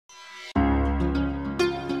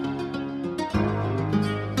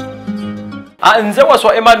Nze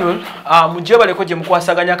waswa Emmanuel mujje baleko gye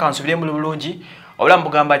mukwasaganya kansubire mu bulungi obulamu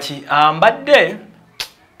bugamba ki mbadde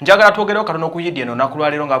njagala twogereko katono ku Eid eno nakulwa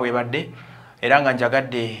leero nga bwe badde era nga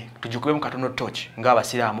njagadde tujukube mu katono torch nga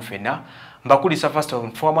abasiraamu fenna mbakulisa first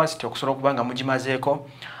and foremost okusobola kubanga mugimazeeko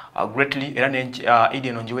greatly era ne Eid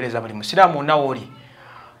eno njiweereza buli musiraamu nawoli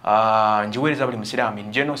njiweereza buli musiraamu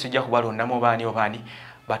njeno sijja kubalondamu obaani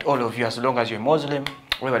but all of you as long as you're Muslim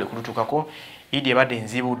webali kulutukako Eid ebadde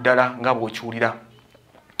nzibu ddala nga bw'okiwulira.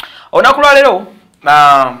 Olunaku lwa leero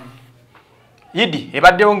Eid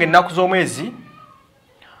ebaddewo ng'ennaku z'omwezi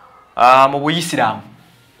mu Buyisiraamu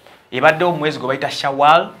ebaddewo mu mwezi gwe bayita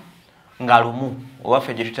Shawwal nga lumu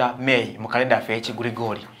owaffe gye tuyita May mu kalenda yaffe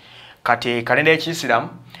y'Ekigurigori. Kati kalenda y'Ekiyisiraamu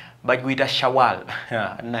bagiyita Shawwal.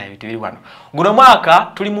 Naye bitibiri wano. Guno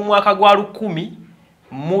mwaka tuli mu mwaka gwa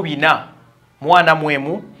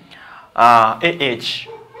 1441 AH.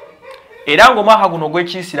 Era ng'omwaka guno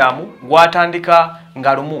gw'Ekiyisiraamu gwatandika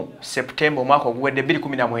nga lumu September omwaka oguwedde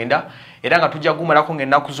 2019 era nga tujja gumalako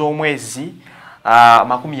ng'ennaku z'omwezi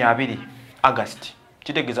 20 August.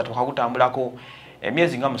 Kitegeeza twakagutambulako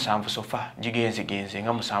emyezi nga 7 sofa gigenze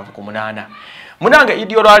nga 7 ku 8. Munange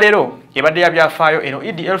Eid olwaleero ebadde ya byafaayo eno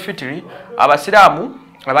Eid-Al-Fitr abasiraamu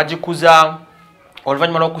abagikuza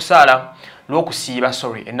oluvannyuma lw'okusaala lw'okusiiba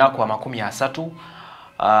ennaku 30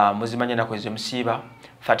 muzimanya ennaku ezo musiiba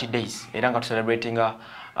 30 days era nga celebratinga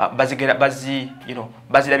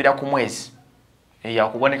bazirabira ku mwezi ya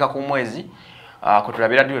kuboneka ku mwezi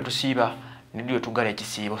kutulabira ndiwe tusiiba ndiwe tugala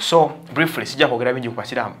ekisiibo. So briefly sijja kwogera bingi ku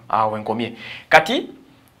basiraamu awo enkomye kati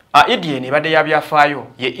Eid eno ebadde ya byafaayo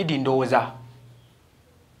ye Eid ndowooza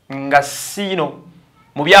nga sino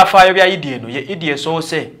mu byafaayo bya Eid eno ye Eid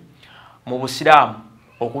esoose mu busiraamu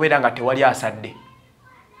okubeera nga tewali asadde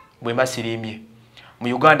bwe mbasirimbye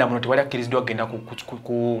mu Uganda muno tewali akkiriziddwa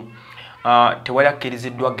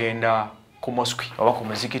genda ku mosque oba ku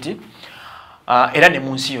muzikiti era ne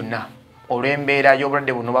mu nsi yonna olw'embeera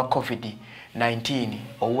y'obulwadde buno bwa COVID-19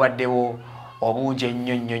 obuwaddewo obungi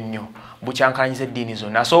ennyo bukyankalanyiza eddiini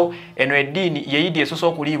zonna. So eno eddiini ye Eid esoose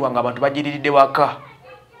okuliibwa nga abantu bagiriridde waka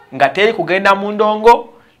nga teri kugenda mu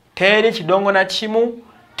ndongo, teri kidongo na kimu,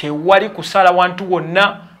 tewali kusala wantu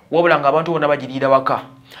wonna wabula nga abantu bonna bagiriira waka.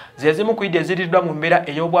 Zezimu ku Eid eziriddwa mu mbeera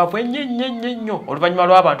ey'obwavu ennyo oluvannyuma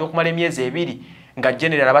lw'abantu okumala emyezi 2 nga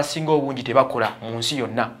general abasinga obungi tebakola mu nsi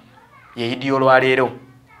yonna ye Eid olwaleero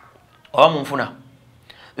oba mu nfuna.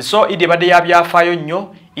 So Eid ebadde ya byafaayo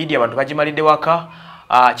nnyo, Eid abantu bagimalidde waka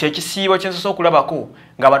kyekisiibo kyensoose okulabako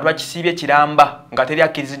ng'abantu bakisiibye kiramba nga teri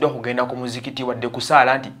akkiriziddwa kugenda ku muzikiti wadde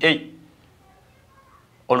kusaala nti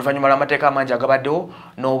oluvannyuma lw'amateeka amangi agabaddewo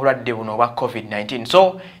n'obulwadde buno obwa COVID-19.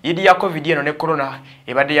 So Eid ya COVID eno ne corona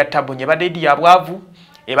ebadde ya tabu, ebadde Eid ya bwavu,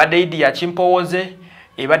 ebadde Eid ya kimpooze,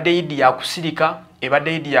 ebadde Eid ya kusirika,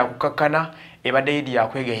 ebadde Eid ya kukakkana, ebadde Eid ya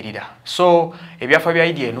kwegayirira. So ebyafaayo bya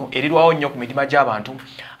Eid eno erirwawo nnyo ku mitima gy'abantu.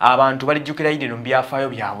 Abantu balijjukira Eid eno mu byafaayo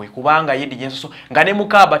byabwe kubanga Eid gyensoso nga ne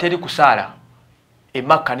Mukaaba teri kusaala,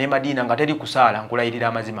 Makka ne Madiina nga teri kusaala, nkulayirira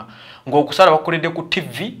amazima ng'okusaala bakukoledde ku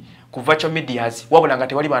TV ku virtual medias wabula nga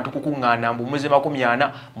tewali bantu kukuŋŋaana mbu mwezi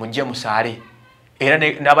 40 mujje musaale. Era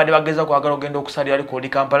n'abadde bageza kwagala ogenda okusalira ali kodi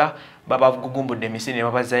Kampala babagugumbudde emisinde ne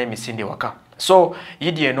babazaayo emisinde waka. So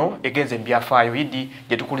Eid eno egenze mu byafaayo, Eid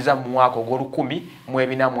gye tukuliza mu mwaka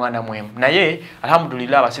ogw'Ol1441 naye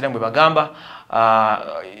alhamdulillah abasiraamu bwe bagamba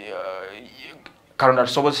Katonda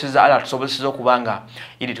tusobozeseza okubanga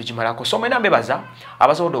Eid tugimalako. So mwena mbebaza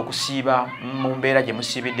abasobodde okusiiba mu mbeera gye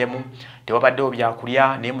musiibiddemu tewabaddewo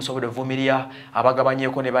byakulya naye musobodde ovumirira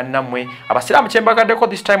abagabanyeeko ne bannammwe abasiraamu kye mbagaddeko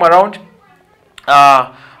this time around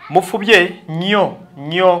mufubye nnyo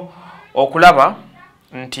okulaba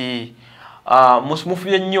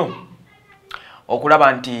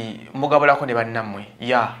nti mugabulako ne bannammwe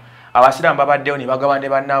abasiraamu babaddewo ne bagaba ne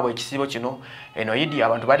bannaabwe ekisiibo kino. Eno Eid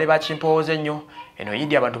abantu badde bakimpooze nnyo, eno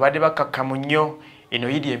Eid abantu badde bakakkamu nnyo, eno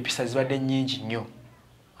Eid empisa zibadde nnyingi nnyo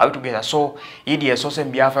abitugeeza. So Eid esoose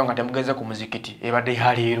mu byafaayo nga temugenze ku muzikiti ebadde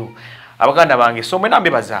ya leero abaganda bange. So mwena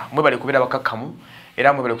mbebaza mwebale kubeera bakakkamu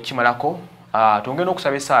era mwebale kukimalako. Tongera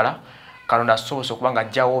okusaba essaala Katonda asobose okuba nga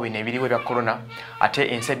ajjawo bino ebiriwo ebya corona ate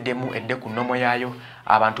ensi eddemu edde ku nnomo yaayo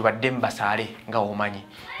abantu baddemu basaale nga omanyi.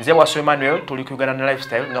 Nze waswa Emmanuel tuli ku Uganda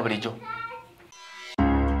Lifestyle nga bulijjo.